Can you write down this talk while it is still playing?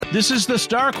This is the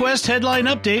StarQuest Headline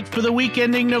Update for the week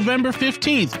ending November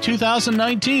 15th,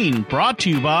 2019, brought to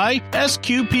you by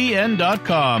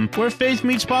SQPN.com, where faith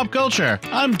meets pop culture.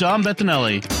 I'm Dom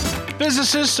Bettinelli.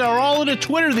 Physicists are all into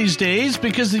Twitter these days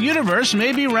because the universe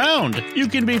may be round. You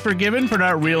can be forgiven for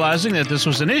not realizing that this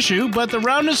was an issue, but the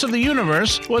roundness of the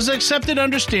universe was accepted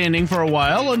understanding for a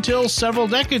while until several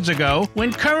decades ago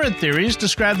when current theories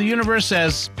describe the universe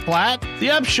as flat. The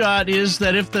upshot is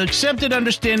that if the accepted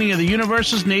understanding of the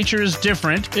universe's nature is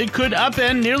different, it could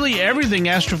upend nearly everything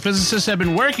astrophysicists have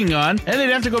been working on, and they'd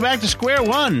have to go back to square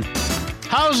one.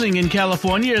 Housing in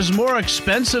California is more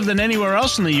expensive than anywhere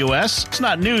else in the U.S. It's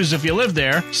not news if you live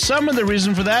there. Some of the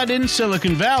reason for that in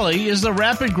Silicon Valley is the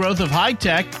rapid growth of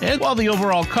high-tech, and while the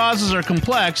overall causes are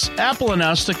complex, Apple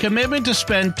announced a commitment to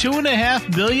spend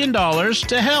 $2.5 billion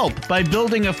to help by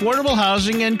building affordable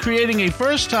housing and creating a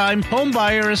first-time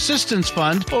homebuyer assistance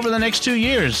fund over the next 2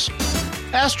 years.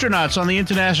 Astronauts on the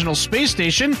International Space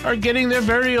Station are getting their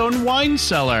very own wine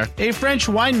cellar. A French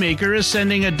winemaker is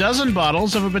sending a dozen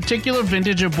bottles of a particular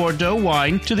vintage of Bordeaux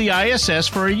wine to the ISS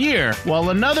for a year,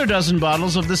 while another dozen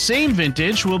bottles of the same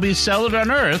vintage will be cellared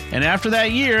on Earth, and after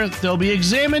that year, they'll be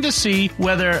examined to see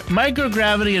whether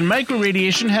microgravity and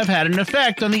microradiation have had an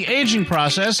effect on the aging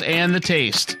process and the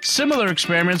taste. Similar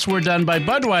experiments were done by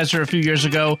Budweiser a few years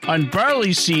ago on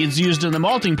barley seeds used in the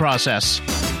malting process.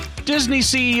 Disney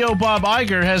CEO Bob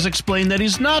Iger has explained that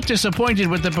he's not disappointed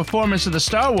with the performance of the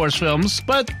Star Wars films,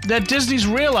 but that Disney's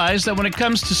realized that when it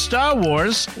comes to Star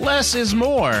Wars, less is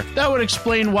more. That would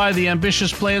explain why the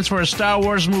ambitious plans for a Star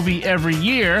Wars movie every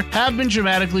year have been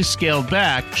dramatically scaled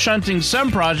back, shunting some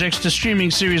projects to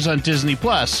streaming series on Disney+.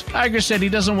 Iger said he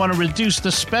doesn't want to reduce the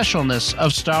specialness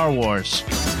of Star Wars.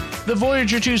 The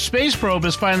Voyager 2 space probe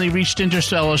has finally reached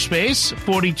interstellar space,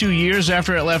 42 years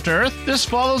after it left Earth. This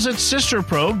follows its sister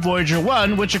probe, Voyager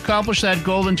 1, which accomplished that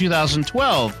goal in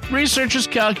 2012. Researchers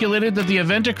calculated that the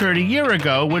event occurred a year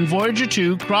ago when Voyager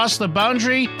 2 crossed the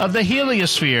boundary of the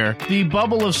heliosphere, the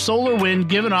bubble of solar wind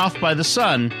given off by the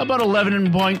Sun, about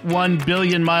 11.1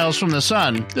 billion miles from the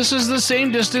Sun. This is the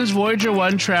same distance Voyager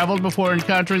 1 traveled before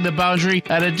encountering the boundary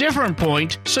at a different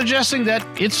point, suggesting that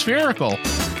it's spherical.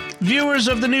 Viewers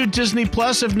of the new Disney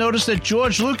Plus have noticed that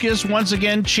George Lucas once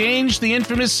again changed the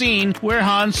infamous scene where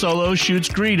Han Solo shoots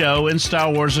Greedo in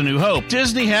Star Wars A New Hope.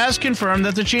 Disney has confirmed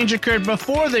that the change occurred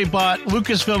before they bought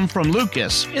Lucasfilm from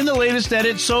Lucas. In the latest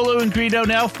edit, Solo and Greedo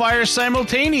now fire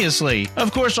simultaneously.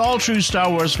 Of course, all true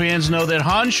Star Wars fans know that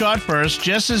Han shot first,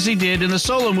 just as he did in the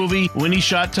Solo movie when he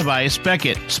shot Tobias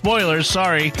Beckett. Spoilers,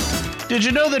 sorry. Did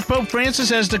you know that Pope Francis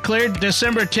has declared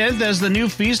December 10th as the new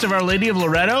feast of Our Lady of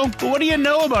Loretto? But what do you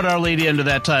know about Our Lady under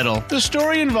that title? The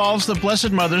story involves the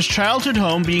Blessed Mother's childhood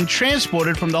home being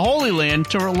transported from the Holy Land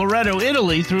to Loretto,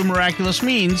 Italy through miraculous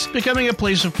means, becoming a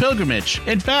place of pilgrimage.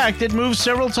 In fact, it moved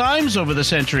several times over the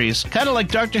centuries, kind of like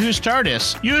Doctor Who's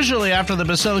TARDIS, usually after the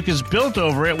basilicas built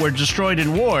over it were destroyed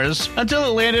in wars, until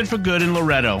it landed for good in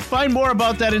Loretto. Find more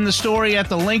about that in the story at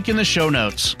the link in the show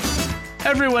notes.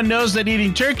 Everyone knows that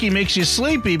eating turkey makes you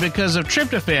sleepy because of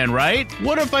tryptophan, right?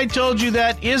 What if I told you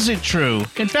that isn't true?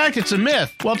 In fact, it's a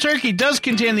myth. While turkey does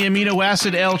contain the amino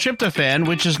acid L-tryptophan,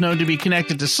 which is known to be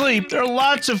connected to sleep, there are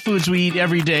lots of foods we eat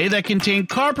every day that contain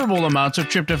comparable amounts of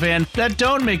tryptophan that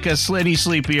don't make us any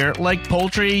sleepier, like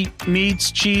poultry,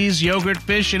 meats, cheese, yogurt,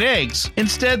 fish, and eggs.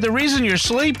 Instead, the reason you're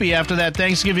sleepy after that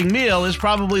Thanksgiving meal is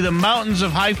probably the mountains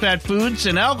of high-fat foods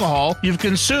and alcohol you've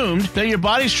consumed that your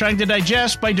body's trying to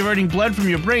digest by diverting blood from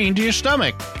your brain to your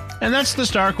stomach. And that's the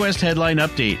StarQuest Headline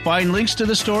Update. Find links to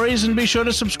the stories and be sure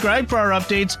to subscribe for our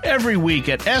updates every week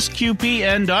at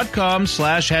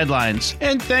sqpn.com/headlines.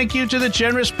 And thank you to the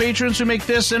generous patrons who make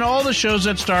this and all the shows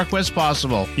at StarQuest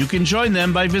possible. You can join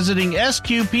them by visiting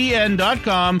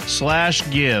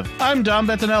sqpn.com/give. I'm Dom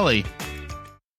Bettinelli.